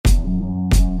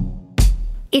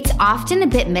It's often a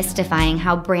bit mystifying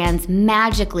how brands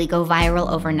magically go viral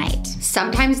overnight.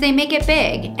 Sometimes they make it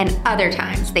big, and other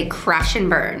times they crash and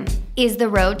burn. Is the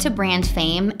road to brand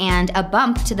fame and a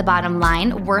bump to the bottom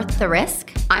line worth the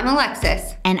risk? I'm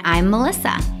Alexis. And I'm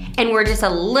Melissa. And we're just a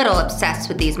little obsessed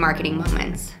with these marketing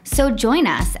moments. So join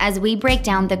us as we break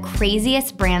down the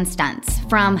craziest brand stunts,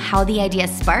 from how the idea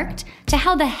sparked to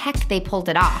how the heck they pulled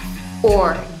it off.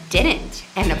 Or didn't.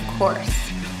 And of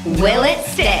course, will it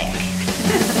stick?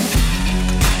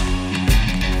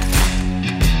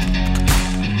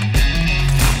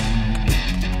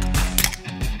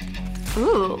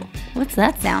 Ooh, what's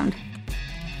that sound?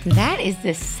 That is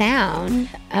the sound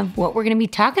of what we're going to be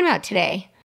talking about today.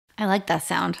 I like that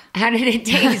sound. How did it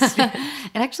taste? It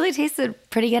actually tasted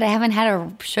pretty good. I haven't had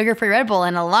a sugar-free Red Bull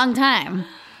in a long time.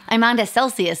 I'm on to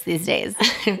Celsius these days.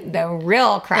 The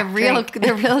real crack.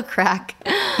 The real crack.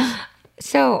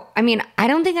 So, I mean, I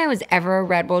don't think I was ever a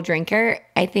Red Bull drinker.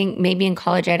 I think maybe in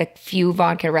college I had a few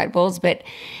vodka Red Bulls, but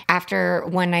after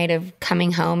one night of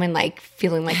coming home and like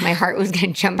feeling like my heart was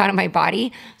going to jump out of my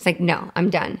body, I was like, no, I'm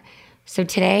done. So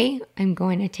today I'm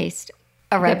going to taste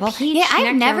a Red Bull. Yeah,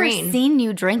 I've never seen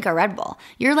you drink a Red Bull.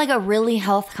 You're like a really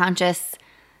health conscious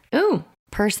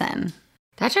person.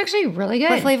 That's actually really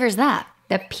good. What flavor is that?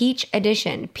 The peach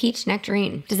edition, peach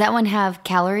nectarine. Does that one have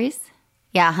calories?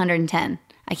 Yeah, 110.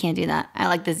 I can't do that. I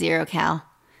like the 0 cal.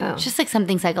 Oh. It's just like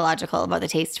something psychological about the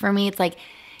taste for me. It's like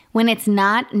when it's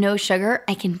not no sugar,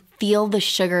 I can feel the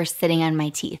sugar sitting on my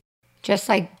teeth. Just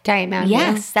like Diet Mountain Dew?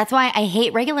 Yes, that's why I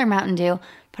hate regular Mountain Dew,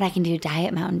 but I can do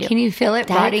Diet Mountain Dew. Can you feel it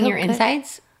rotting your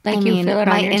insides? Like you feel it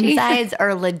on your teeth? My insides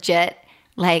are legit,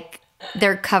 like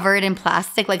they're covered in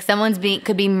plastic. Like someone's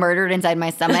could be murdered inside my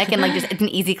stomach, and like just it's an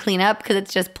easy cleanup because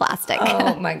it's just plastic.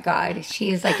 Oh my God, she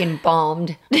is like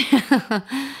embalmed.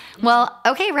 Well,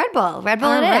 okay, Red Bull. Red Bull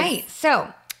All it is. Right.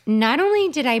 So not only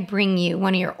did I bring you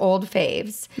one of your old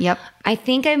faves. Yep. I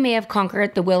think I may have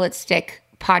conquered the Will It Stick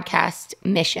podcast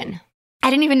mission. I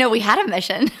didn't even know we had a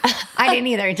mission. I didn't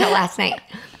either until last night.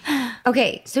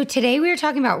 Okay, so today we were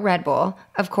talking about Red Bull,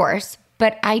 of course,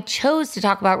 but I chose to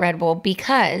talk about Red Bull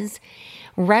because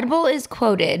Red Bull is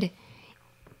quoted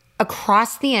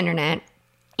across the internet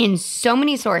in so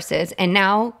many sources, and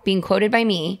now being quoted by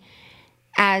me,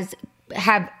 as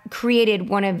have created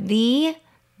one of the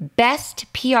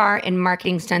best PR and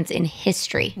marketing stunts in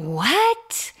history.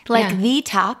 What? Like the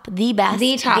top, the best,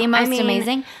 the top, the most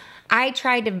amazing? I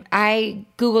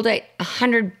Googled it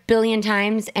 100 billion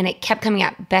times and it kept coming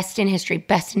out best in history,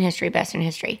 best in history, best in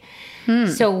history.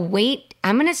 So wait,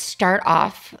 I'm going to start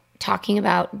off talking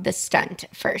about the stunt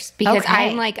first because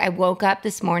I'm like, I woke up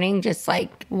this morning just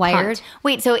like wired. pumped.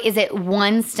 Wait, so is it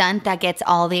one stunt that gets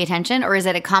all the attention or is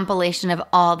it a compilation of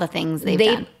all the things they've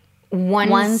done?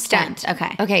 One stunt.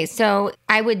 Okay. Okay, so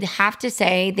I would have to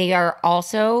say they are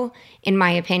also, in my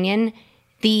opinion,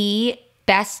 the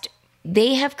best.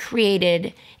 They have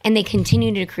created and they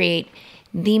continue to create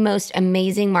the most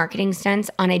amazing marketing stunts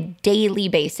on a daily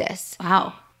basis.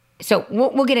 Wow. So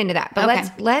we'll get into that.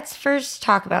 But let's first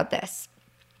talk about this.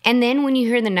 And then when you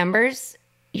hear the numbers,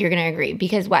 you're going to agree.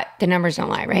 Because what? The numbers don't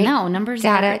lie, right? No, numbers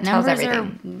tells numbers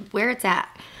everything. Are where it's at.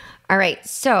 All right.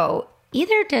 So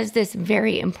either does this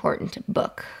very important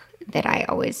book that I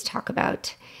always talk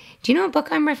about. Do you know what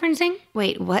book I'm referencing?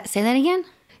 Wait, what? Say that again?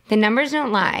 The Numbers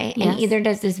Don't Lie. And either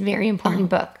does this very important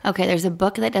book. Okay, there's a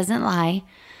book that doesn't lie.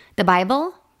 The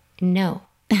Bible? No.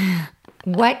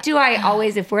 What do I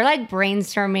always, if we're like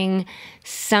brainstorming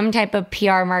some type of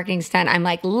PR marketing stunt, I'm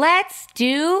like, let's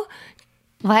do.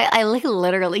 Why? I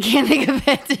literally can't think of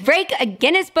it. Break a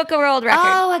Guinness Book of World Records.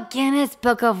 Oh, a Guinness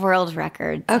Book of World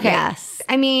Records. Okay. Yes.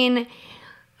 I mean,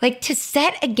 like to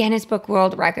set a Guinness Book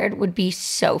World Record would be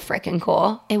so freaking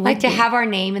cool. It would like to be. have our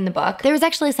name in the book. There was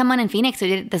actually someone in Phoenix who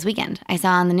did it this weekend. I saw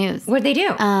on the news. What'd they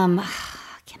do? I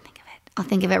can't think of it. I'll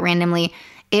think of it randomly.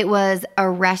 It was a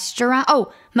restaurant.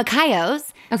 Oh,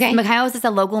 Macayo's. Okay. Macayo's is a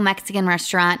local Mexican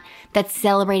restaurant that's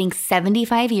celebrating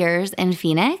 75 years in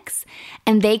Phoenix.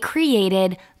 And they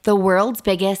created the world's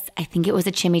biggest, I think it was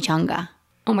a chimichanga.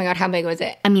 Oh my God, how big was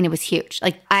it? I mean, it was huge.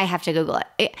 Like, I have to Google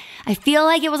it. I feel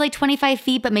like it was like 25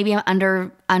 feet, but maybe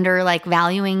I'm under like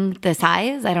valuing the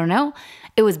size. I don't know.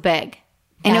 It was big.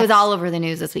 And it was all over the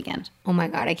news this weekend. Oh my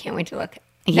God, I can't wait to look.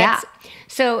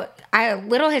 So a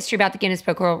little history about the Guinness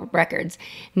Book of World Records.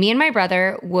 Me and my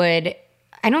brother would,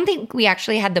 I don't think we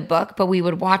actually had the book, but we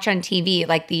would watch on TV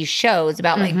like these shows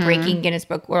about like breaking Guinness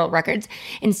Book World Records.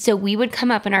 And so we would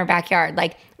come up in our backyard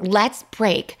like, let's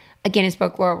break a Guinness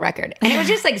Book World Record. And it was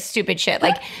just like stupid shit,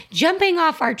 like jumping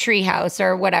off our treehouse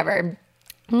or whatever.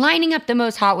 lining up the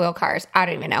most Hot Wheel cars. I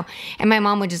don't even know. And my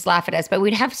mom would just laugh at us, but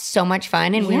we'd have so much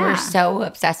fun and we were so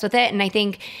obsessed with it. And I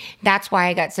think that's why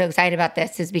I got so excited about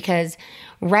this, is because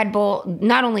Red Bull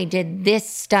not only did this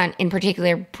stunt in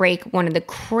particular break one of the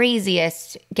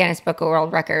craziest Guinness Book of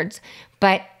World Records,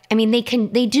 but I mean, they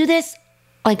do this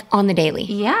like on the daily.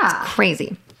 Yeah. It's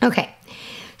crazy. Okay.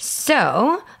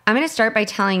 So I'm going to start by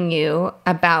telling you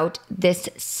about this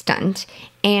stunt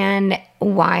and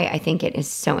why I think it is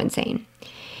so insane.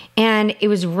 And it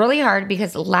was really hard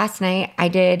because last night I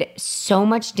did so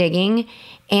much digging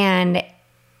and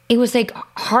it was like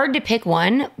hard to pick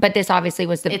one, but this obviously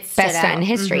was the best stunt in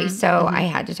history. So I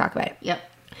had to talk about it. Yep.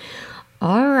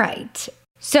 All right.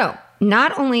 So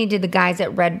not only did the guys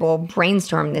at Red Bull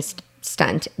brainstorm this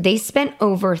stunt, they spent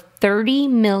over $30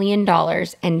 million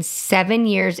and 7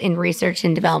 years in research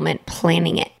and development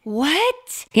planning it.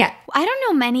 What? Yeah. I don't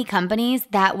know many companies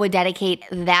that would dedicate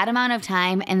that amount of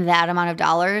time and that amount of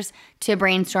dollars to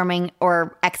brainstorming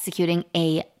or executing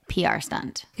a PR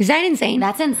stunt. Is that insane?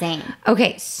 That's insane.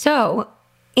 Okay, so,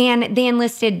 and they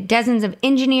enlisted dozens of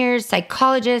engineers,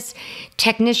 psychologists,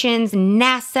 technicians,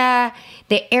 NASA,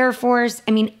 the Air Force.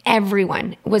 I mean,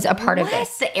 everyone was a part of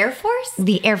this. The Air Force?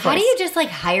 The Air Force. How do you just like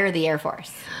hire the Air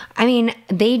Force? I mean,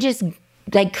 they just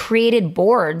like created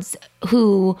boards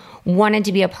who wanted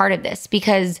to be a part of this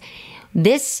because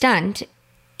this stunt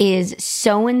is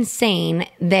so insane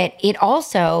that it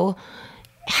also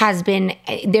has been,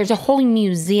 there's a whole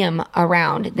museum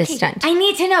around this stunt. I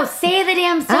need to know. Say the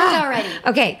damn stunt already.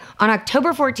 Okay, on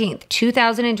October 14th,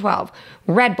 2012,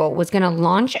 Red Bull was going to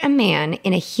launch a man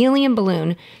in a helium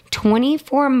balloon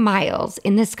 24 miles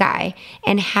in the sky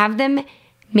and have them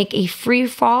make a free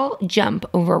fall jump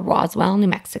over Roswell, New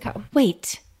Mexico.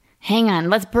 Wait, hang on.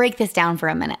 Let's break this down for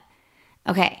a minute.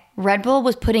 Okay, Red Bull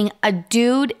was putting a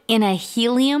dude in a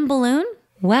helium balloon?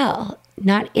 Well,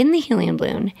 not in the helium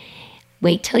balloon.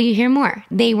 Wait till you hear more.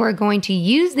 They were going to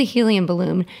use the helium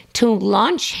balloon to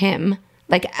launch him,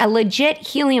 like a legit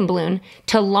helium balloon,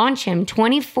 to launch him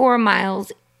 24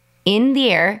 miles in the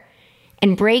air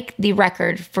and break the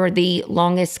record for the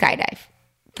longest skydive.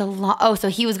 So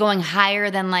he was going higher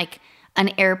than like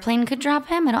an airplane could drop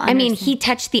him? I mean, he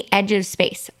touched the edge of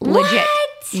space. Legit.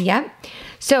 What? Yep.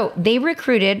 So they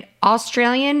recruited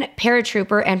Australian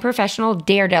paratrooper and professional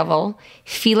daredevil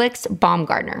Felix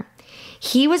Baumgartner.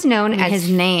 He was known as...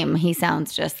 His name, he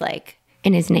sounds just like...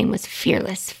 And his name was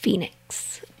Fearless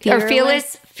Phoenix. Or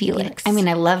Fearless Felix. I mean,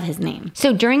 I love his name.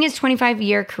 So during his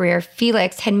 25-year career,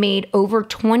 Felix had made over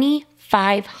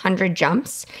 2,500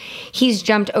 jumps. He's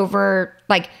jumped over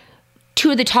like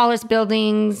 2 of the tallest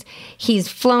buildings. He's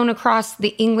flown across the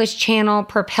English Channel,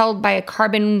 propelled by a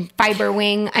carbon fiber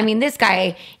wing. I mean, this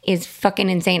guy is fucking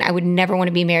insane. I would never want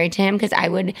to be married to him because I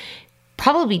would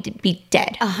probably be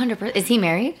dead. 100%. Is he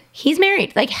married? He's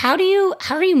married. Like, how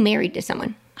are you married to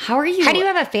someone? How do you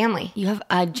have a family? You have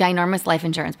a ginormous life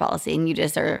insurance policy and you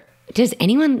just are... Does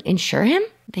anyone insure him?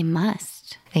 They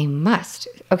must. They must.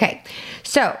 Okay.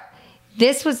 So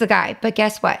this was the guy, but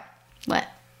guess what? What?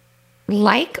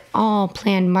 Like all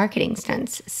planned marketing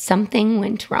stunts, something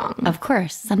went wrong. Of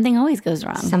course. Something always goes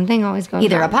wrong. Something always goes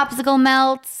Either wrong. a popsicle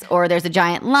melts or there's a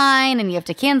giant line and you have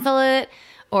to cancel it.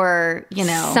 Or,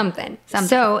 something.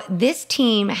 So this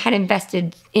team had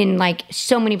invested in like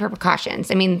so many precautions.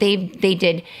 I mean, they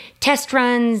did test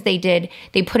runs. They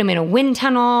put him in a wind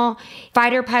tunnel,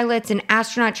 fighter pilots and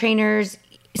astronaut trainers,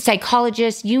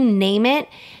 psychologists, you name it.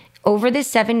 Over the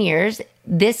 7 years,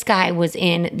 this guy was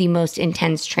in the most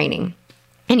intense training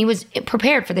and he was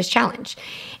prepared for this challenge.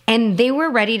 And they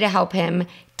were ready to help him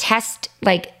test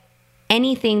like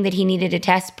anything that he needed to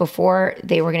test before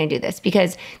they were going to do this,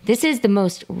 because this is the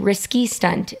most risky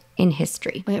stunt in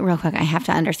history. Wait, real quick. I have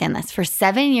to understand this. For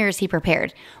 7 years, he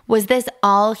prepared. Was this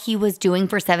all he was doing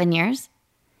for 7 years?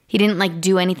 He didn't like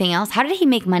do anything else? How did he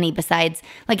make money besides,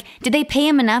 like, did they pay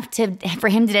him enough for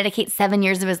him to dedicate 7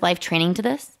 years of his life training to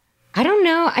this? I don't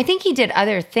know. I think he did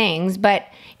other things, but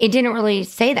it didn't really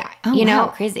say that. Oh, wow,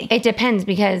 crazy. It depends,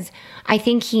 because I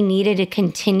think he needed to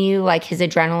continue like his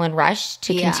adrenaline rush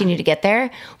to continue to get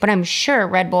there. But I'm sure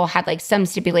Red Bull had like some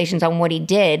stipulations on what he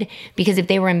did, because if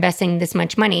they were investing this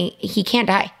much money, he can't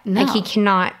die. No. Like he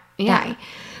cannot die.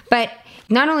 But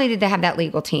not only did they have that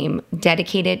legal team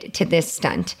dedicated to this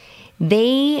stunt,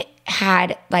 they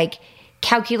had like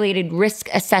calculated risk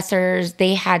assessors,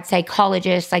 they had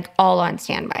psychologists like all on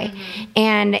standby. Mm-hmm.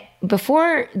 And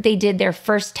before they did their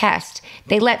first test,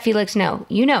 they let Felix know,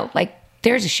 like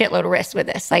there's a shitload of risk with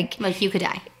this. Like you could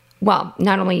die. Well,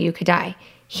 not only you could die,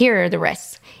 Here are the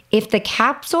risks. If the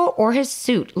capsule or his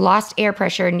suit lost air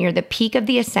pressure near the peak of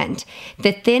the ascent,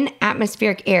 the thin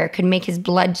atmospheric air could make his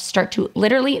blood start to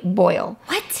literally boil.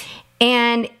 What?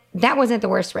 And that wasn't the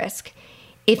worst risk.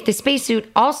 If the spacesuit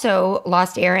also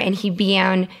lost air and he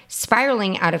began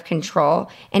spiraling out of control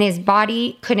and his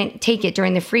body couldn't take it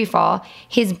during the free fall,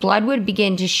 his blood would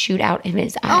begin to shoot out of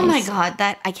his eyes. Oh my God,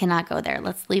 I cannot go there.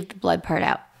 Let's leave the blood part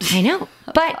out. I know.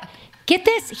 But get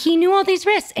this, he knew all these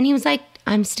risks and he was like,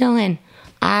 I'm still in.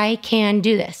 I can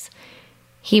do this.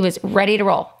 He was ready to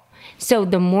roll. So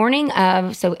the morning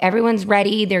of, so everyone's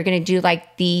ready. They're going to do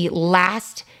like the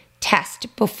last test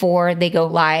before they go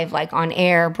live, like on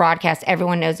air, broadcast.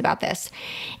 Everyone knows about this.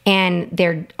 And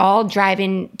they're all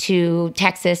driving to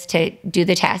Texas to do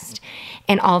the test.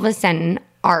 And all of a sudden,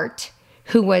 Art,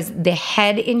 who was the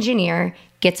head engineer,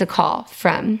 gets a call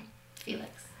from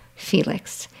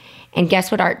Felix. And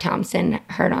guess what Art Thompson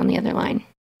heard on the other line?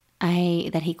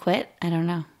 That he quit? I don't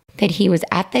know. That he was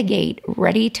at the gate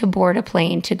ready to board a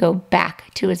plane to go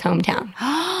back to his hometown.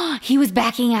 He was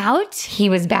backing out? He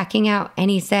was backing out.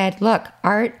 And he said, look,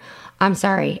 Art, I'm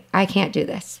sorry. I can't do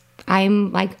this.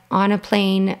 I'm like on a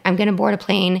plane. I'm going to board a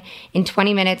plane in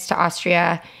 20 minutes to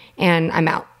Austria and I'm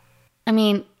out. I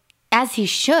mean, as he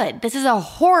should. This is a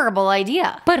horrible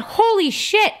idea. But holy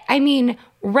shit. I mean,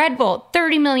 Red Bull,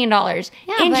 $30 million.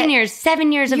 Engineers,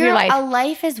 7 years of your life. A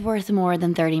life is worth more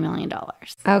than $30 million.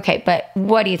 Okay, but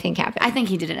what do you think happened? I think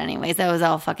he did it anyways. That was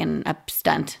all fucking a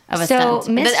stunt of a stunt.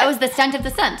 That was the stunt of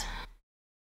the stunt.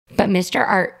 But Mr.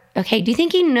 Art, okay, do you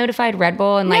think he notified Red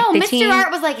Bull and like the team? No, Mr.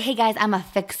 Art was like, hey guys, I'm a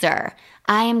fixer.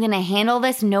 I am going to handle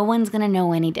this. No one's going to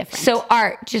know any different. So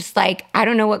Art, just like, I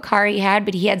don't know what car he had,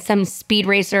 but he had some speed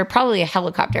racer, probably a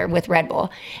helicopter with Red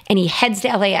Bull. And he heads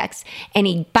to LAX and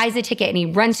he buys a ticket and he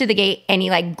runs through the gate and he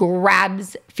like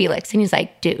grabs Felix. And he's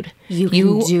like, dude, you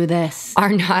can do this.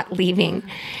 Are not leaving.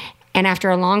 And after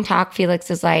a long talk,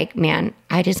 Felix is like, man,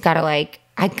 I got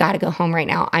to go home right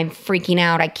now. I'm freaking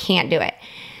out. I can't do it.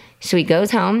 So he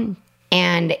goes home.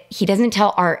 And he doesn't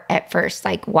tell Art at first,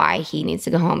 like, why he needs to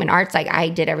go home. And Art's like, I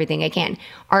did everything I can.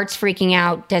 Art's freaking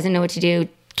out, doesn't know what to do,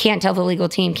 can't tell the legal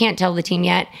team, can't tell the team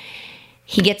yet.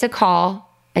 He gets a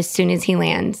call as soon as he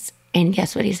lands. And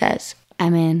guess what he says?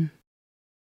 I'm in.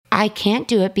 I can't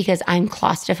do it because I'm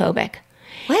claustrophobic.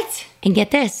 What? And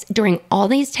get this, during all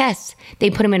these tests, they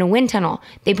put him in a wind tunnel.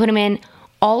 They put him in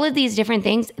all of these different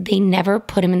things. They never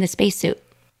put him in the spacesuit.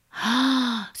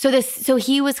 So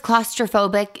he was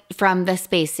claustrophobic from the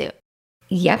spacesuit.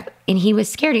 Yep. And he was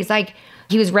scared.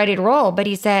 He was ready to roll, but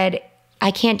he said, I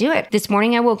can't do it. This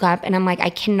morning I woke up and I'm like, I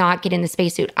cannot get in the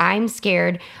spacesuit. I'm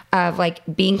scared of like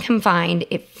being confined.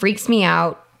 It freaks me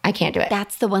out. I can't do it.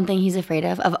 That's the one thing he's afraid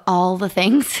of all the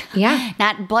things. Yeah.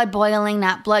 Not blood boiling,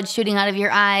 not blood shooting out of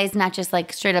your eyes, not just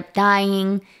like straight up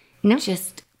dying. No.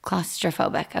 Just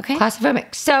claustrophobic. Okay.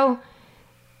 Claustrophobic. So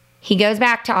he goes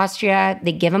back to Austria.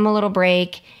 They give him a little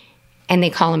break and they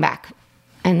call him back.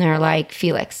 And they're like,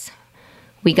 Felix,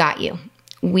 we got you.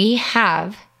 We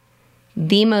have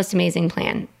the most amazing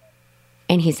plan.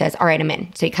 And he says, all right, I'm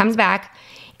in. So he comes back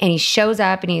and he shows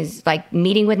up and he's like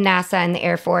meeting with NASA and the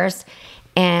Air Force.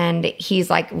 And he's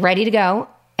like ready to go.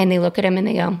 And they look at him and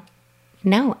they go,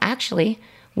 no, actually,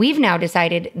 we've now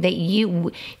decided that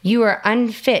you are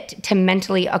unfit to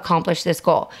mentally accomplish this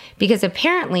goal. Because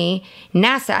apparently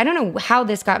NASA, I don't know how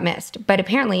this got missed, but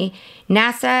apparently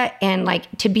NASA and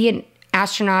like to be an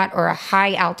astronaut or a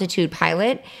high altitude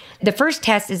pilot, the first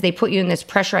test is they put you in this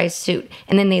pressurized suit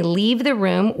and then they leave the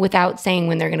room without saying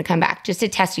when they're going to come back, just to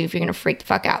test you if you're going to freak the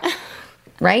fuck out.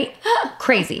 Right?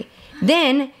 Crazy.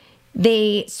 Then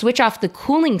they switch off the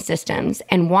cooling systems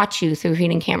and watch you through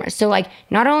heating cameras. So like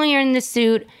not only are you in the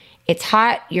suit, it's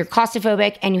hot, you're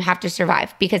claustrophobic, and you have to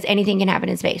survive because anything can happen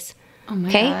in space. Oh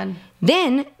my God.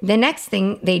 Then the next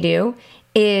thing they do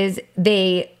is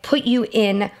they put you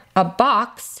in a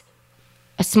box,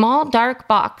 a small dark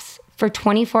box for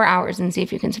 24 hours and see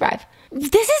if you can survive.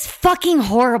 This is fucking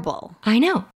horrible. I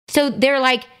know. So they're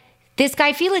like, this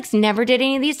guy Felix never did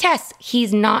any of these tests.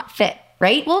 He's not fit.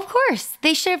 Right? Well, of course.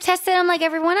 They should have tested him like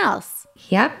everyone else.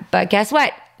 Yep. But guess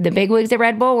what? The bigwigs at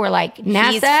Red Bull were like, NASA.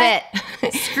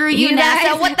 He's fit. Screw you, NASA.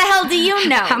 Guys, what the hell do you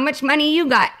know? How much money you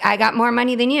got? I got more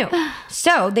money than you.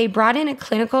 So they brought in a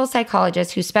clinical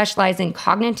psychologist who specialized in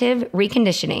cognitive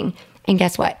reconditioning. And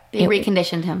guess what? They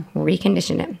reconditioned him.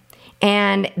 Reconditioned him.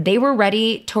 And they were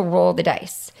ready to roll the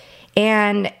dice.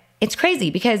 And it's crazy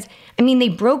because, I mean, they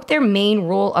broke their main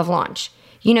rule of launch.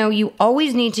 You know, you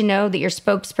always need to know that your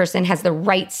spokesperson has the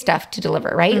right stuff to deliver,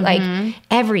 right? Mm-hmm. Like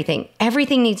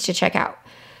everything needs to check out.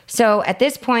 So at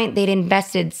this point, they'd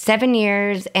invested 7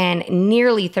 years and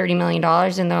nearly $30 million.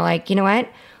 And they're like, you know what?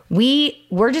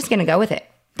 we're just going to go with it.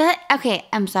 Okay,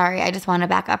 I'm sorry. I just want to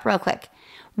back up real quick.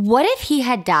 What if he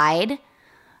had died?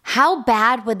 How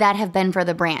bad would that have been for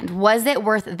the brand? Was it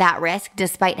worth that risk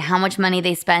despite how much money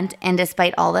they spent and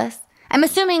despite all this? I'm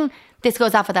assuming this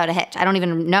goes off without a hitch. I don't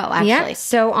even know, actually. Yeah.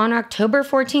 So on October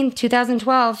 14th,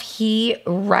 2012, he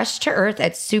rushed to Earth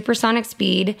at supersonic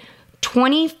speed,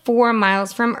 24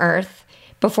 miles from Earth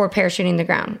before parachuting the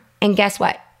ground. And guess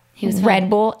what? Red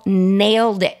Bull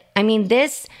nailed it. I mean,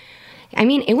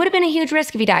 it would have been a huge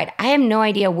risk if he died. I have no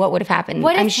idea what would have happened.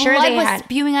 What if blood was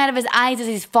spewing out of his eyes as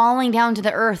he's falling down to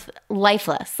the earth,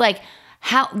 lifeless? Like,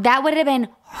 how that would have been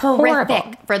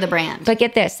horrific for the brand. But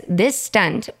get this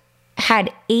stunt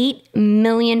had 8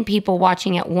 million people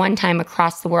watching at one time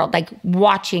across the world, like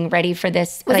watching, ready for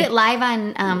this. Was it live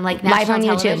on national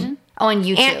television? YouTube? Oh, on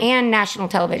YouTube and national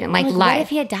television, like live. What if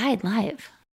he had died live?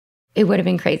 It would have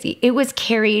been crazy. It was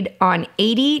carried on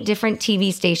 80 different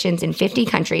TV stations in 50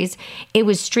 countries. It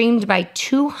was streamed by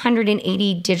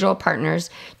 280 digital partners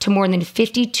to more than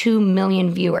 52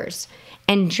 million viewers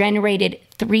and generated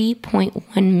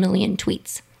 3.1 million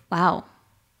tweets. Wow.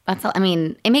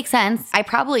 It makes sense. I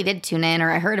probably did tune in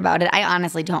or I heard about it. I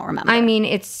honestly don't remember. I mean,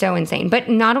 it's so insane. But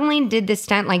not only did this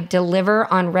stunt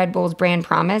deliver on Red Bull's brand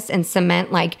promise and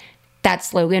cement that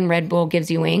slogan, Red Bull gives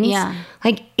you wings. Yeah.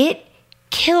 It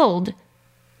killed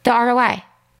the ROI.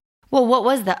 Well, what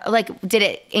was did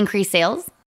it increase sales?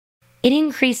 It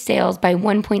increased sales by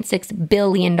 $1.6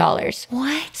 billion.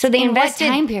 What? So they invested.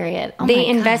 What time period? Oh they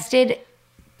invested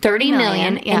 $30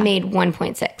 million and made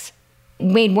 1.6.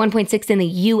 Made 1.6 in the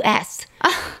U.S.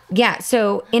 Yeah.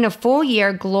 So in a full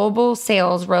year, global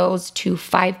sales rose to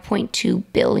 $5.2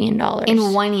 billion.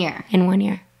 In 1 year. In 1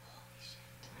 year.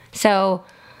 So...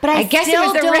 But I guess it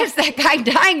was the risk that guy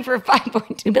dying for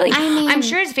 $5.2 billion. I'm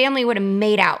sure his family would have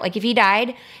made out. If he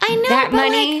died, I know, that but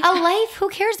money. a life, who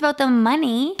cares about the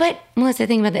money? But Melissa,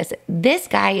 think about this. This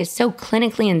guy is so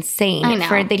clinically insane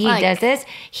that he does this.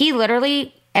 He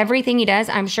literally, everything he does,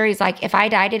 I'm sure he's like, if I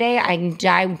die today, I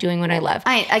die doing what I love.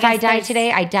 If I died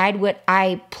today, I died what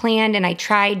I planned and I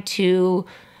tried to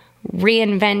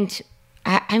reinvent.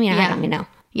 I don't even know.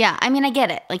 Yeah, I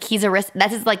get it. He's a risk.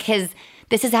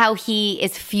 This is how he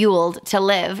is fueled to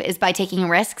live, is by taking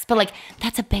risks. But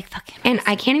that's a big fucking risk. And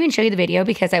I can't even show you the video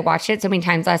because I watched it so many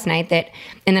times last night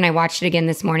and then I watched it again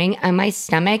this morning on my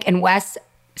stomach. And Wes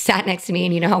sat next to me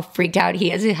and you know how freaked out he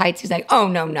is at heights. He's like, oh,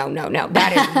 no,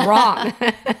 that is wrong.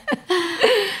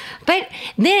 But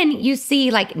then you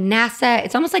see NASA,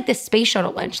 it's almost like the space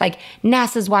shuttle launch.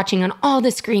 NASA's watching on all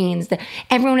the screens.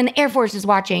 Everyone in the Air Force is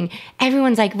watching.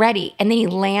 Everyone's ready. And then he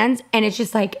lands and it's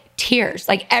just tears.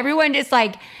 Everyone just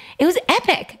it was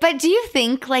epic. But do you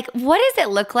think what does it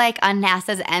look like on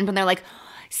NASA's end when they're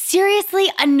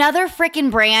seriously, another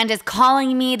freaking brand is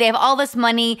calling me. They have all this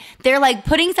money. They're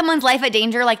putting someone's life at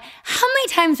danger. How many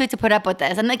times do we have to put up with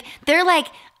this? And they're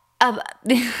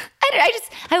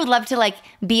I would love to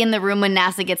be in the room when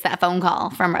NASA gets that phone call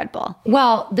from Red Bull.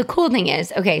 Well, the cool thing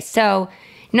is, so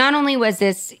not only was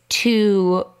this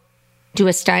to do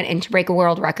a stunt and to break a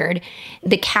world record,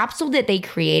 the capsule that they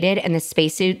created and the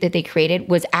spacesuit that they created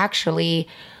was actually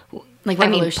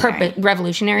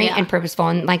revolutionary and purposeful.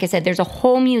 And like I said, there's a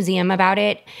whole museum about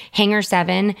it, Hangar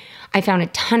 7. I found a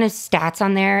ton of stats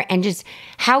on there and just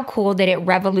how cool that it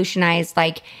revolutionized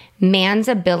man's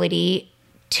ability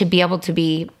to be able to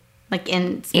be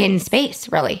in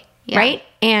space, really, right?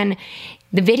 And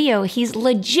the video, he's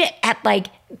legit at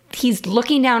he's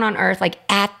looking down on Earth,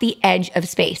 at the edge of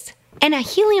space. And a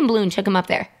helium balloon took him up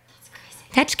there. That's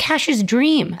crazy. That's Cash's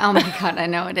dream. Oh my God, I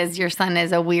know it is. Your son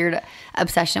is a weird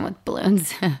obsession with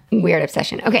balloons. Weird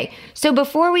obsession. Okay, so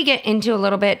before we get into a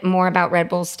little bit more about Red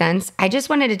Bull stunts, I just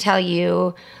wanted to tell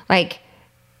you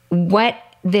what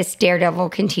this daredevil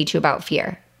can teach you about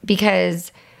fear.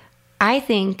 Because I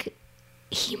think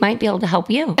he might be able to help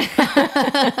you. How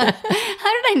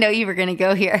did I know you were going to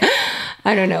go here?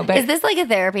 I don't know. But is this a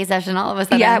therapy session all of a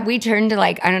sudden? Yeah, we turned to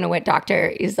I don't know what doctor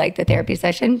is the therapy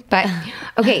session. But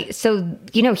okay, so,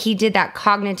 he did that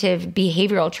cognitive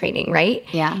behavioral training, right?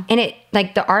 Yeah. And it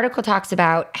the article talks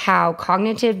about how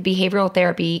cognitive behavioral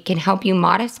therapy can help you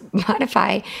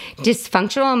modify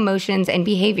dysfunctional emotions and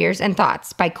behaviors and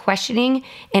thoughts by questioning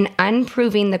and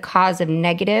unproving the cause of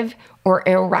negative or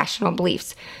irrational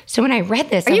beliefs. So when I read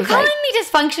this, are you calling me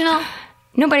dysfunctional?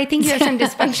 No, but I think you have some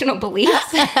dysfunctional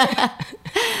beliefs.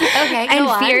 Okay, and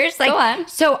go fears. Go on.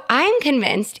 So I'm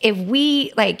convinced if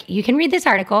we, you can read this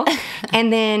article,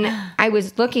 and then I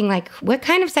was looking what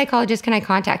kind of psychologist can I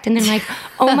contact? And then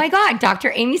oh my God,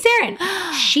 Dr. Amy Sarin.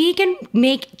 She can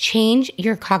change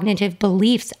your cognitive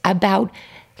beliefs about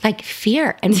like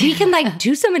fear, and we can like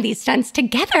do some of these stunts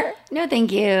together. No,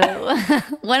 thank you.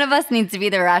 One of us needs to be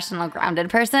the rational, grounded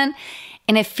person.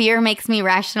 And if fear makes me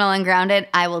rational and grounded,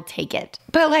 I will take it.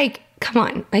 But like, come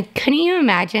on, like, couldn't you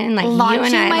imagine like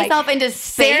launching you and I, myself like, into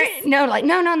space? No,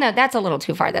 that's a little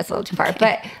too far. Okay.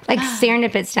 But like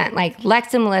serendipitous stunt, like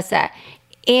Lex and Melissa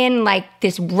in like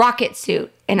this rocket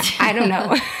suit, and I don't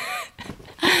know.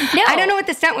 No. I don't know what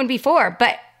the stunt would be for,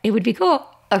 but it would be cool.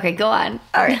 Okay, go on.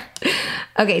 All right.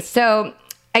 Okay, so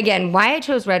again, why I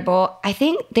chose Red Bull, I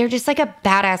think they're just like a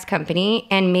badass company,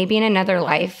 and maybe in another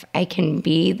life I can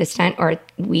be the stunt, or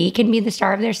we can be the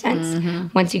star of their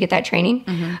stunts once you get that training.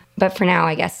 But for now,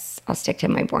 I guess I'll stick to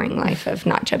my boring life of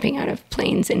not jumping out of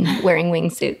planes and wearing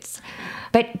wingsuits.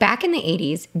 But back in the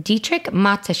 80s, Dietrich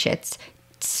Mateschitz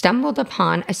stumbled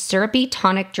upon a syrupy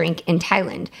tonic drink in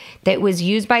Thailand that was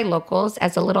used by locals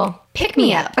as a little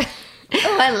pick-me-up.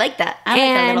 Oh, I like that. I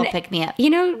like a little pick-me-up. You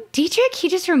know, Dietrich, he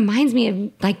just reminds me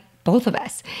of like both of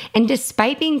us. And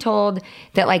despite being told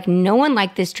that like no one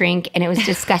liked this drink and it was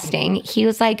disgusting, he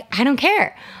was like, I don't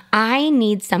care. I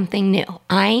need something new.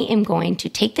 I am going to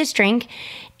take this drink.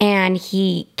 And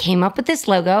he came up with this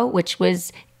logo, which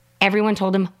was, everyone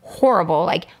told him horrible,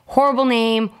 like horrible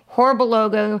name, horrible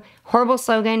logo, horrible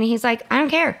slogan. He's like, I don't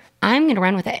care. I'm going to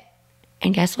run with it.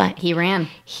 And guess what? He ran.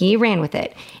 He ran with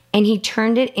it. And he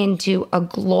turned it into a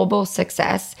global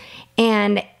success.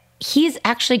 And he's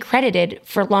actually credited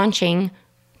for launching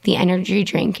the energy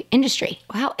drink industry.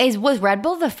 Wow. Was Red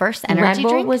Bull the first energy Red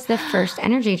Bull drink? was the first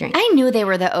energy drink. I knew they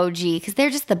were the OG because they're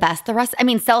just the best. The rest, I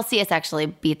mean, Celsius actually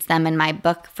beats them in my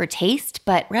book for taste,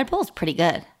 but Red Bull's pretty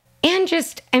good. And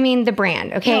just, I mean, the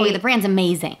brand, okay? No, the brand's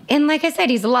amazing. And like I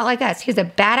said, he's a lot like us. He has a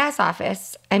badass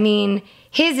office. I mean,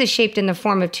 his is shaped in the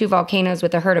form of two volcanoes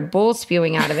with a herd of bulls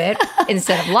spewing out of it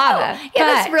instead of lava. Yeah,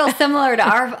 that's real similar to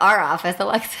our office,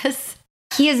 Alexis.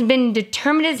 He has been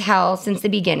determined as hell since the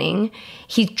beginning.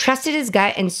 He trusted his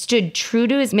gut and stood true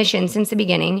to his mission since the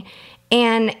beginning.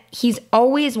 And he's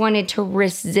always wanted to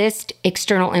resist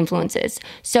external influences.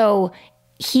 So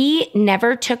he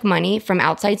never took money from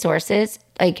outside sources.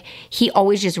 Like, he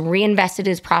always just reinvested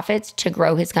his profits to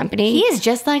grow his company. He is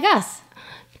just like us.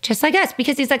 Just like us,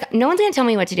 because he's like, no one's going to tell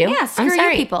me what to do. Yeah, screw I'm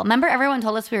sorry. you people. Remember, everyone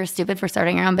told us we were stupid for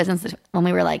starting our own business when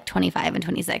we were like 25 and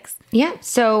 26. Yeah.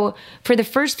 So for the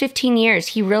first 15 years,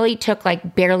 he really took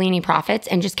like barely any profits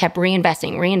and just kept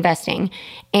reinvesting.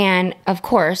 And of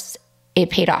course, it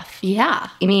paid off. Yeah.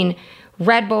 I mean,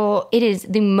 Red Bull, it is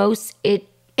the most, it's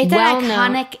an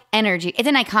iconic energy. It's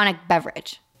an iconic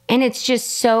beverage. And it's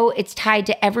just so, it's tied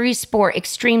to every sport,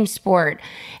 extreme sport,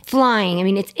 flying. I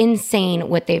mean, it's insane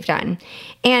what they've done.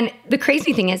 And the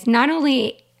crazy thing is, not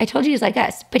only, I told you he's like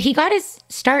us, but he got his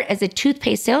start as a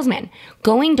toothpaste salesman,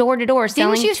 going door to door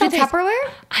selling Didn't you sell toothpaste.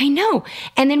 Tupperware? I know.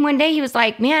 And then one day he was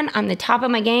like, man, I'm the top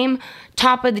of my game,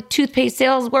 top of the toothpaste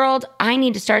sales world. I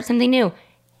need to start something new.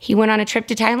 He went on a trip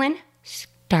to Thailand,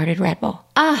 started Red Bull.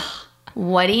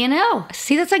 What do you know?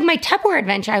 See, that's like my Tupperware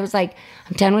adventure. I was like,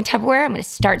 I'm done with Tupperware. I'm going to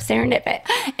start Serendipit.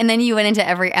 And then you went into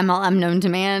every MLM known to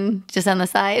man just on the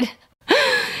side.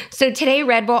 So today,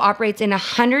 Red Bull operates in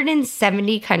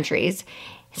 170 countries,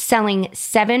 selling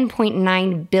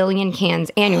 7.9 billion cans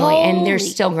annually, and they're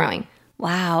still growing.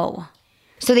 Wow.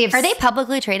 So they have. Are they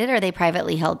publicly traded or are they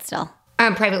privately held still?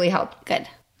 Privately held? Good.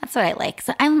 That's what I like.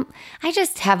 So I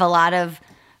just have a lot of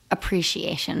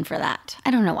appreciation for that.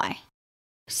 I don't know why.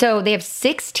 So they have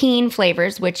 16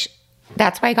 flavors, which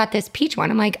that's why I got this peach one.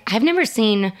 I'm like, I've never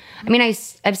seen, I mean,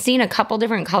 I've seen a couple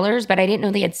different colors, but I didn't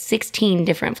know they had 16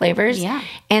 different flavors. Yeah.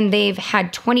 And they've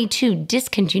had 22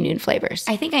 discontinued flavors.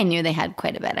 I think I knew they had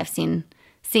quite a bit. I've seen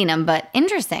them, but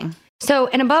interesting. So,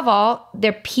 and above all,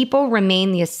 their people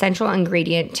remain the essential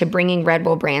ingredient to bringing Red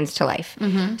Bull brands to life.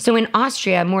 Mm-hmm. So in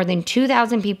Austria, more than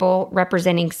 2,000 people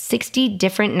representing 60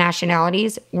 different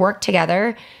nationalities work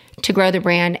together to grow the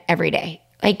brand every day.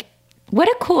 Like, what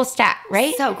a cool stat,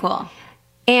 right? So cool.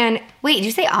 And wait, did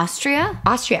you say Austria?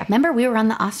 Austria. Remember, we were on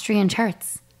the Austrian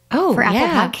charts. Oh, for Apple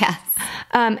yeah. Podcasts.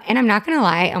 And I'm not going to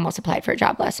lie, I almost applied for a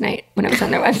job last night when I was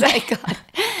on their website.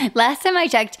 God. Last time I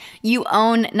checked, you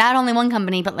own not only one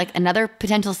company, but like another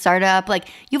potential startup. Like,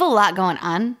 you have a lot going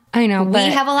on. I know. We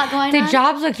have a lot going on. The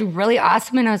jobs looked really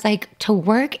awesome. And I was like, to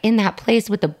work in that place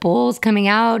with the bulls coming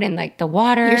out and like the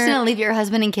water. You're just going to leave your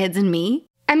husband and kids and me?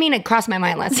 I mean, it crossed my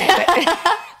mind last night,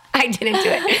 but I didn't do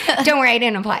it. Don't worry, I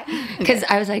didn't apply. Because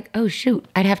I was like, oh, shoot,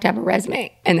 I'd have to have a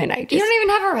resume. And then I just... You don't even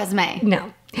have a resume.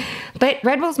 No. But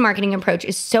Red Bull's marketing approach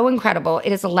is so incredible.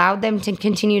 It has allowed them to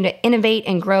continue to innovate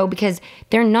and grow because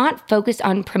they're not focused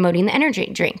on promoting the energy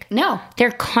drink. No.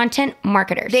 They're content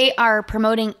marketers. They are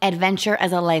promoting adventure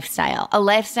as a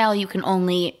lifestyle you can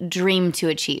only dream to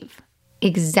achieve.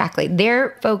 Exactly.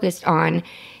 They're focused on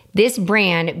this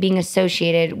brand being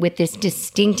associated with this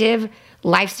distinctive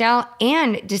lifestyle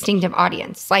and distinctive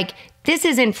audience. Like, this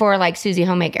isn't for like Susie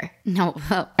Homemaker. No,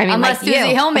 I mean, unless like Susie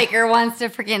you. Homemaker wants to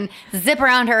freaking zip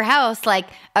around her house like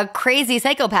a crazy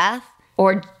psychopath.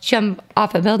 Or jump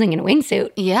off a building in a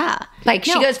wingsuit. Yeah. Like,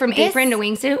 she No, goes from this- apron to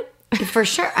wingsuit. For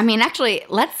sure. I mean, actually,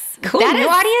 let's... Cool. New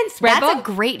audience, Red That's Bull. a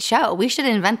great show. We should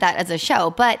invent that as a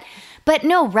show. But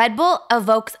no, Red Bull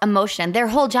evokes emotion. Their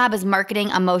whole job is marketing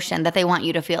emotion that they want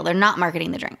you to feel. They're not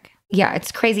marketing the drink. Yeah,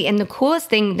 it's crazy. And the coolest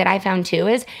thing that I found too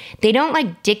is they don't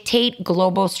like dictate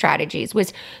global strategies,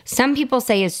 which some people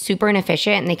say is super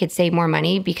inefficient and they could save more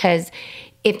money because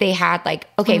if they had like,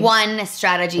 okay, One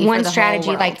strategy for the whole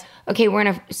world. like, okay, we're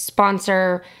going to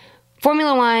sponsor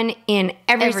Formula One in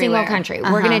every Everywhere. single country.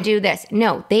 We're going to do this.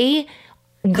 No, they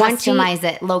want to Customize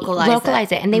it,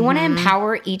 localize it. And they want to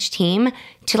empower each team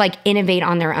to like innovate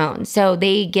on their own. So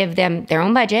they give them their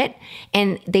own budget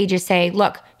and they just say,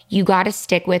 look, you got to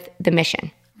stick with the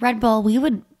mission. Red Bull, we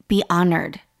would be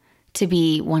honored to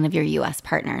be one of your U.S.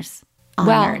 partners.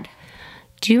 Honored. Well,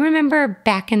 do you remember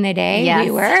back in the day Yes.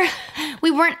 we were?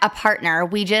 We weren't a partner.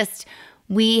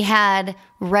 We had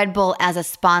Red Bull as a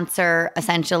sponsor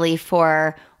essentially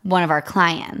for one of our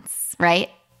clients, right?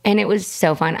 And it was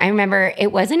so fun. I remember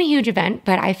it wasn't a huge event,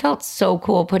 but I felt so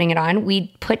cool putting it on.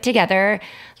 We put together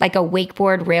like a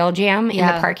wakeboard rail jam in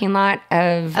the parking lot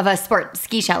of a sport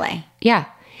ski chalet. Yeah.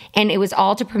 And it was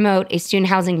all to promote a student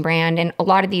housing brand. And a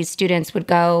lot of these students would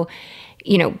go,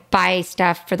 you know, buy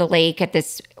stuff for the lake at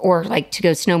this, or like to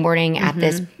go snowboarding at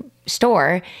this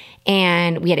store.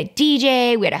 And we had a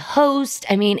DJ, we had a host.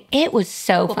 I mean, it was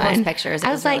so We'll fun. post pictures. It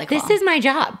I was was like, really this cool. is my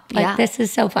job. Like, Yeah. this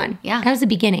is so fun. Yeah. That was the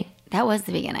beginning. That was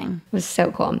the beginning. It was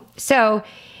so cool. So,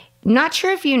 not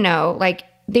sure if you know, like,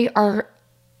 they are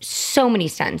so many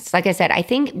stunts. Like I said, I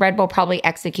think Red Bull probably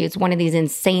executes one of these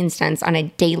insane stunts on a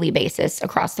daily basis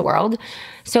across the world.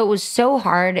 So, it was so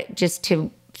hard just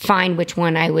to find which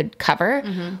one I would cover.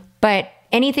 But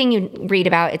anything you read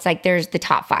about, it's like there's the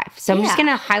top 5. So, I'm just Yeah.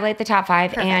 going to highlight the top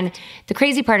 5. And the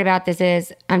crazy part about this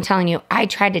is, I'm telling you, I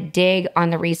tried to dig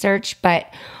on the research, but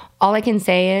all I can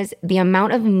say is the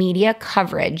amount of media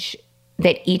coverage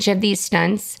that each of these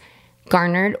stunts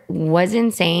garnered was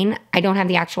insane. I don't have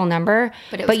the actual number,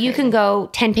 But it was but you crazy. can go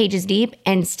 10 pages deep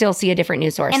and still see a different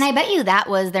news source. And I bet you that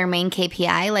was their main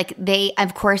KPI. Like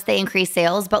of course they increased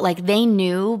sales, but like they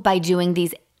knew by doing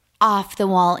these off the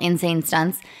wall insane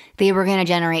stunts, they were going to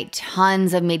generate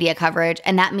tons of media coverage.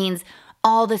 And that means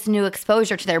all this new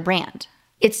exposure to their brand.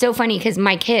 It's so funny because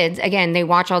my kids, again, they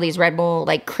watch all these Red Bull,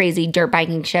 like crazy dirt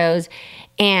biking shows.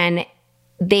 And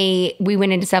we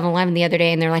went into 7-Eleven the other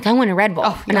day and they're like, I want a Red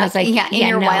Bull. And I was like, yeah, in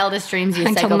your no. wildest dreams, you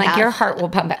I told him, like, psychopath. your heart will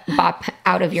pop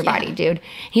out of your body, dude.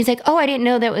 He's like, oh, I didn't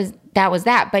know that was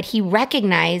that. But he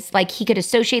recognized, like, he could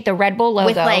associate the Red Bull logo.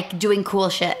 With like doing cool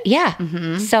shit.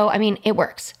 Yeah. So, I mean, it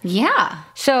works. Yeah.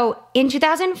 So in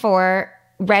 2004,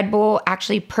 Red Bull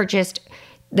actually purchased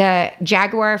the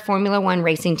Jaguar Formula One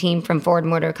racing team from Ford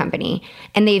Motor Company.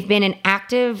 And they've been an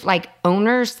active like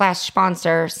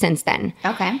owner/sponsor since then.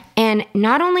 Okay. And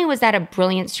not only was that a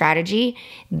brilliant strategy,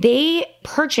 they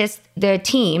purchased the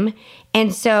team.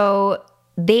 And so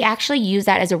they actually use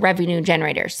that as a revenue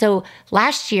generator. So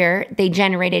last year, they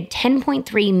generated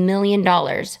 $10.3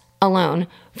 million alone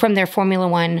from their Formula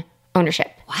One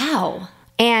ownership. Wow.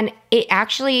 And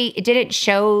it didn't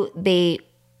show they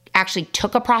actually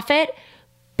took a profit,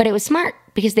 but it was smart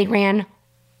because they ran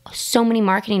so many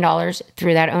marketing dollars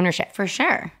through that ownership. For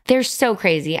sure. They're so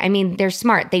crazy. I mean, they're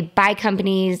smart. They buy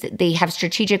companies. They have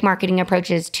strategic marketing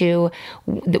approaches to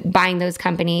buying those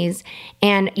companies.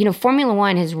 And, you know, Formula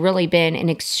One has really been an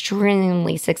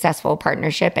extremely successful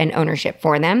partnership and ownership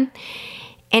for them.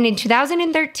 And in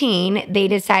 2013, they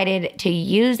decided to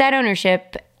use that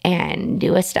ownership and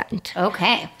do a stunt.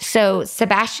 Okay. So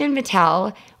Sebastian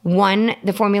Vettel won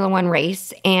the Formula One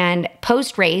race, and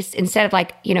post-race, instead of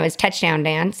like, you know, his touchdown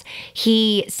dance,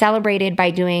 he celebrated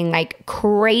by doing like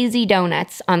crazy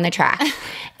donuts on the track.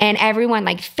 And everyone,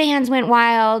 like fans went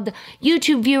wild,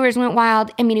 YouTube viewers went wild.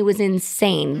 I mean, it was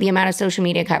insane, the amount of social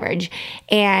media coverage.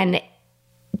 And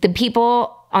the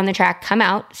people on the track come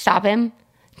out, stop him.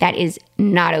 That is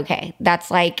not okay.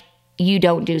 That's like, you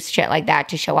don't do shit like that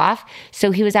to show off. So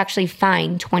he was actually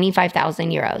fined 25,000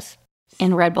 euros.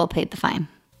 And Red Bull paid the fine.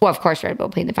 Well, of course, Red Bull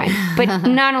paid the fine. But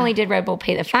not only did Red Bull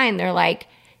pay the fine, they're like,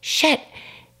 shit,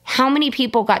 how many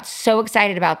people got so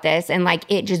excited about this and like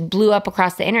it just blew up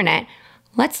across the internet?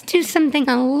 Let's do something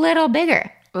a little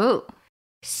bigger. Ooh.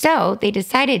 So they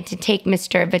decided to take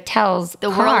Mr. Vettel's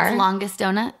The car. world's longest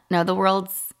donut? No, the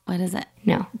world's, what is it?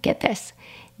 No, get this.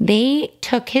 They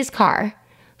took his car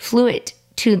flew it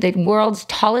to the world's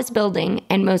tallest building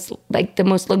and the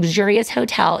most luxurious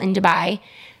hotel in Dubai,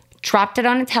 dropped it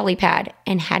on its helipad,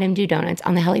 and had him do donuts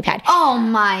on the helipad. Oh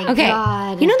my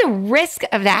God. You know the risk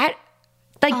of that?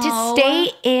 Like to stay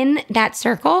in that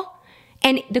circle.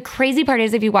 And the crazy part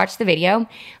is if you watch the video,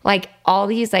 like all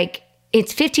these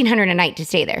it's $1,500 a night to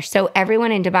stay there. So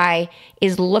everyone in Dubai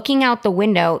is looking out the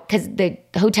window because the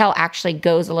hotel actually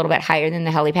goes a little bit higher than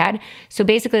the helipad. So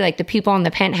basically like the people in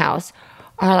the penthouse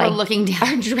are looking down,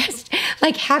 are dressed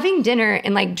like having dinner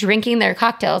and like drinking their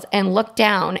cocktails and look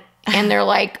down and they're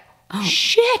like, oh,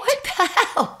 shit. What the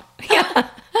hell? Yeah.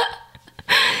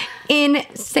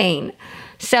 Insane.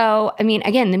 So, I mean,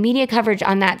 again, the media coverage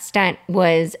on that stunt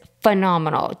was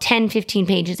phenomenal. 10, 15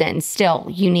 pages in, still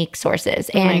unique sources.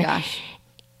 Oh my gosh.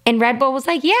 And Red Bull was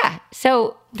like, yeah.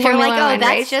 So they're like, oh,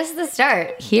 that's just the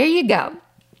start. Here you go.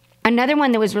 Another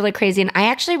one that was really crazy, and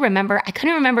I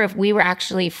couldn't remember if we were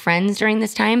actually friends during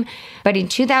this time, but in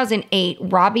 2008,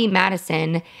 Robbie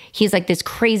Madison, he's like this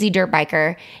crazy dirt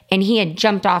biker, and he had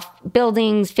jumped off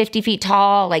buildings 50 feet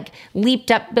tall, like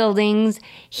leaped up buildings.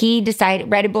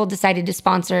 Red Bull decided to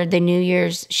sponsor the New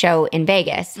Year's show in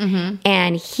Vegas,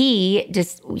 and he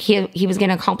was going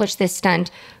to accomplish this stunt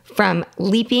from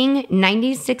leaping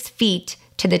 96 feet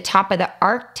to the top of the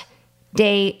Arc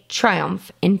de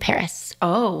Triomphe in Paris.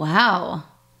 Oh, wow.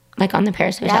 Like on the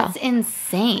Paris Hotel. That's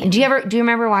insane. Do you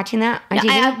remember watching that on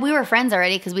TV? We were friends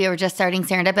already because we were just starting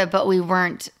Serendipity,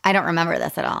 but I don't remember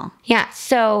this at all. Yeah.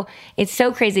 So it's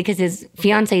so crazy because his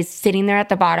fiance is sitting there at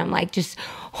the bottom, like just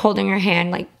holding her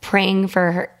hand, like praying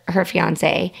for her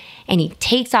fiance. And he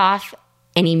takes off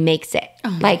and he makes it.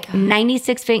 Oh like God.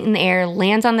 96 feet in the air,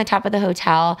 lands on the top of the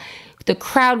hotel. The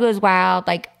crowd goes wild.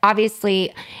 Like,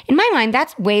 obviously, in my mind,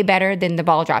 that's way better than the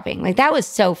ball dropping. Like, that was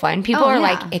so fun. People are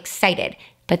like excited.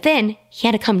 But then he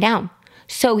had to come down.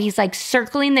 So he's like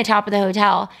circling the top of the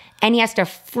hotel and he has to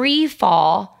free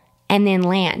fall and then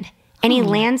land. And he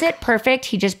lands it perfect.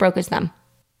 He just broke his thumb.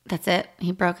 That's it.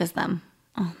 He broke his thumb.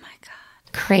 Oh my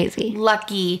God. Crazy.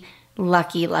 Lucky.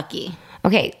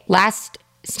 Okay, last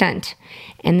stunt.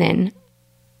 And then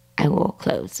I will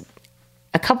close.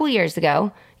 A couple years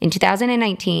ago, in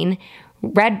 2019,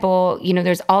 Red Bull,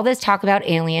 there's all this talk about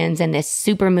aliens and this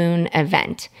supermoon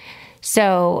event.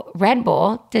 So Red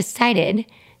Bull decided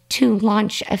to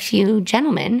launch a few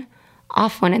gentlemen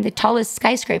off one of the tallest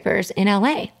skyscrapers in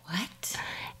LA. What?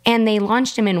 And they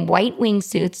launched them in white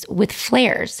wingsuits with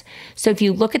flares. So if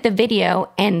you look at the video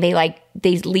and they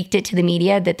leaked it to the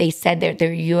media that they said that they're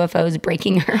UFOs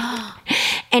breaking Earth.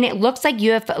 And it looks like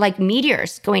like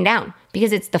meteors going down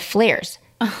because it's the flares.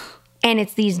 And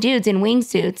it's these dudes in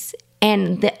wingsuits.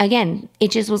 And again, it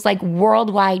just was like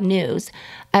worldwide news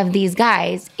of these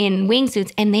guys in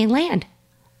wingsuits and they land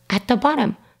at the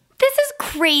bottom. This is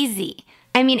crazy.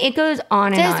 I mean, it goes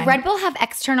on and on. Does Red Bull have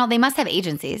they must have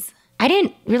agencies. I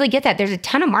didn't really get that. There's a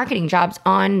ton of marketing jobs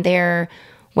on their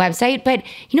website. But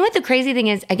you know what the crazy thing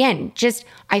is? Again,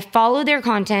 I follow their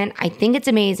content. I think it's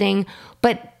amazing.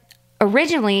 But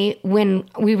originally, when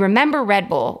we remember Red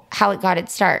Bull, how it got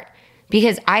its start,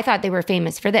 because I thought they were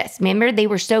famous for this. Remember, they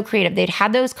were so creative. They'd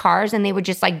had those cars and they would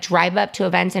just like drive up to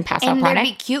events and pass out product. And there'd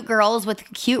be cute girls with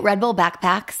cute Red Bull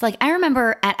backpacks. Like I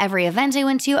remember at every event I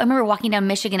went to, I remember walking down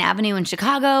Michigan Avenue in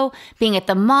Chicago, being at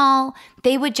the mall.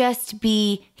 They would just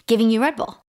be giving you Red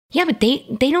Bull. Yeah, but they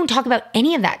don't talk about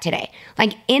any of that today.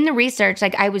 Like in the research,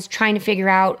 like I was trying to figure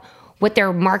out what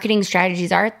their marketing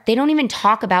strategies are. They don't even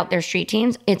talk about their street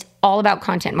teams. It's all about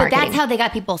content marketing. But that's how they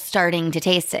got people starting to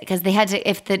taste it. Because they had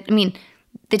to,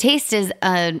 the taste is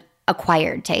an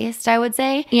acquired taste, I would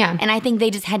say. Yeah. And I think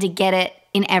they just had to get it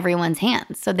in everyone's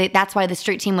hands. So that's why the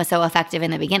street team was so effective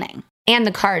in the beginning. And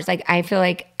the cars. Like I feel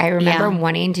like I remember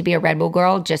wanting to be a Red Bull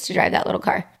girl just to drive that little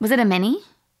car. Was it a Mini?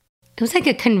 It was like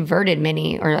a converted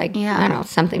Mini or I don't know,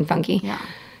 something funky. Yeah.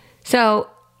 So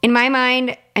in my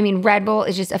mind, Red Bull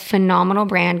is just a phenomenal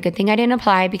brand. Good thing I didn't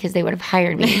apply because they would have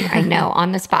hired me, I know,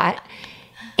 on the spot.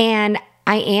 And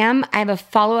I have a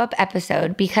follow-up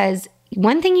episode because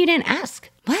one thing you didn't ask.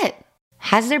 What?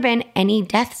 Has there been any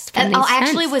deaths from these stunts? I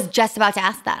actually was just about to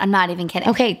ask that. I'm not even kidding.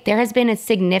 Okay, there has been a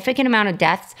significant amount of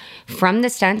deaths from the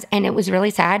stunts, and it was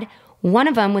really sad. One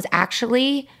of them was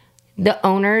actually the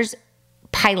owner's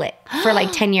pilot for like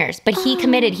 10 years, but he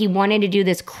committed. He wanted to do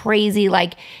this crazy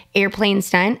like airplane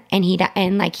stunt, and he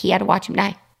had to watch him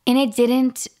die. And it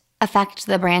didn't affect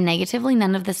the brand negatively.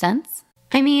 None of the stunts.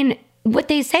 What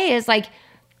they say is like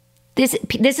this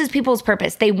is people's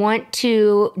purpose. They want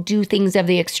to do things of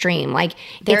the extreme. Like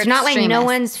it's not like no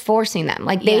one's forcing them.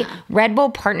 Like Red Bull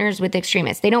partners with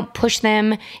extremists. They don't push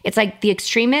them. It's like the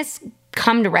extremists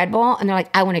come to Red Bull and they're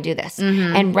like, I want to do this.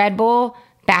 Mm-hmm. And Red Bull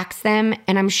backs them.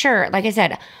 And I'm sure, like I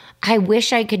said, I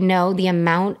wish I could know the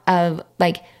amount of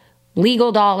like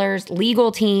legal dollars,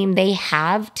 legal team they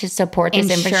have to support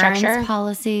this infrastructure.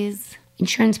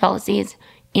 Insurance policies.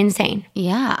 Insane.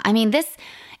 Yeah. I mean,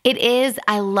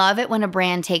 I love it when a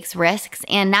brand takes risks,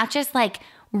 and not just like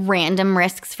random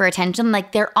risks for attention.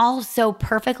 Like they're all so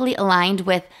perfectly aligned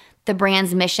with the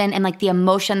brand's mission and like the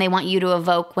emotion they want you to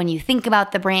evoke when you think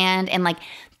about the brand, and like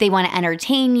they want to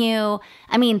entertain you.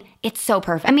 I mean, it's so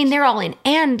perfect. I mean, they're all in.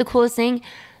 And the coolest thing,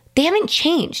 they haven't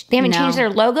changed. They haven't changed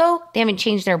their logo. They haven't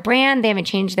changed their brand. They haven't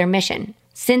changed their mission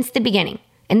since the beginning.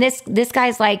 And this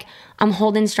guy's like, I'm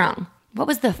holding strong. Do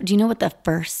you know what the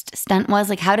first stunt was?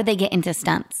 Like, how did they get into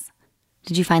stunts?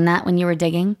 Did you find that when you were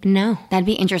digging? No. That'd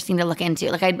be interesting to look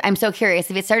into. Like, I'm so curious.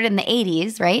 If it started in the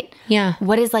 80s, right? Yeah.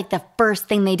 What is like the first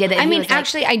thing they did? I mean,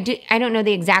 actually, I don't know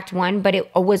the exact one, but it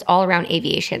was all around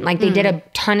aviation. Like they did a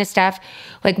ton of stuff.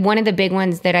 Like one of the big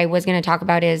ones that I was going to talk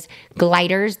about is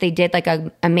gliders. They did like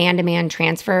a man-to-man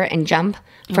transfer and jump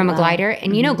from a glider.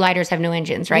 And you know gliders have no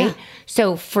engines, right? Yeah.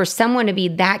 So for someone to be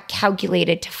that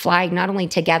calculated to fly not only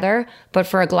together, but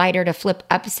for a glider to flip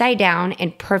upside down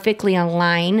and perfectly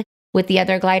align with the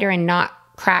other glider and not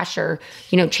crash or,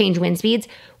 change wind speeds.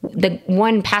 The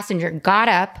one passenger got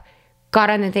up, got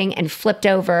on the thing and flipped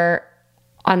over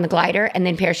on the glider and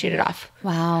then parachuted off.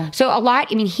 Wow. So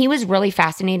he was really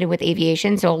fascinated with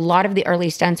aviation. So a lot of the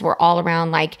early stunts were all around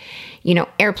like,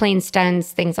 airplane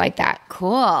stunts, things like that.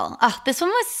 Cool. Oh, this one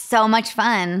was so much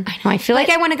fun. I know. I feel like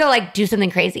I want to go like do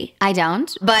something crazy. I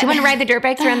don't, but... Do you want to ride the dirt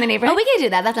bikes around the neighborhood? Oh, we can do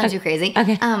that. That's not too crazy.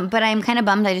 Okay. But I'm kind of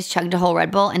bummed I just chugged a whole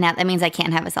Red Bull, and that means I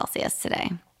can't have a Celsius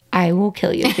today. I will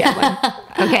kill you if you have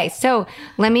one. Okay, so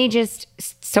let me just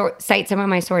cite some of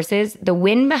my sources. The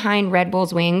wind behind Red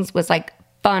Bull's wings was like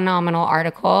phenomenal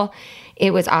article.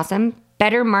 It was awesome.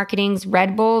 Better Marketing's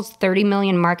Red Bull's 30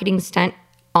 million marketing stunt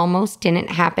almost didn't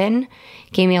happen.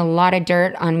 Gave me a lot of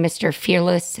dirt on Mr.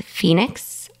 Felix,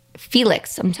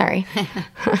 I'm sorry.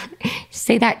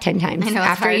 Say that 10 times. I know,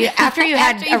 after you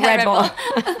had a Red Bull.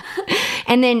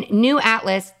 And then New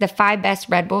Atlas, the 5 best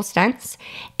Red Bull stunts.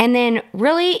 And then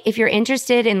really, if you're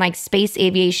interested in like space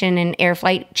aviation and air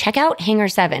flight, check out Hangar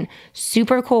 7.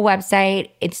 Super cool website.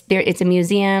 It's a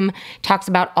museum, talks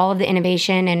about all of the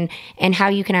innovation and how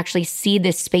you can actually see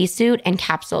this spacesuit and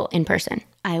capsule in person.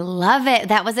 I love it.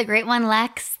 That was a great one,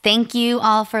 Lex. Thank you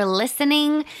all for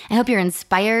listening. I hope you're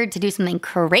inspired to do something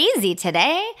crazy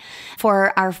today.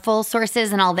 For our full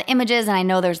sources and all the images, and I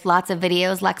know there's lots of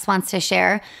videos Lex wants to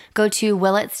share, go to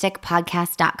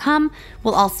willitstickpodcast.com.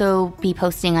 We'll also be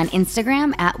posting on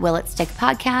Instagram at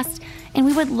willitstickpodcast. And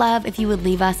we would love if you would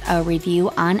leave us a review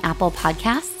on Apple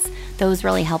Podcasts. Those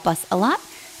really help us a lot.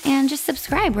 And just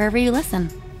subscribe wherever you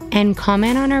listen. And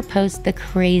comment on our post the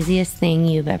craziest thing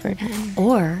you've ever done.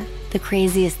 Or the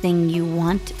craziest thing you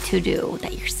want to do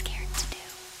that you're scared to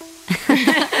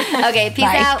do. Okay, peace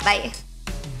out. Bye.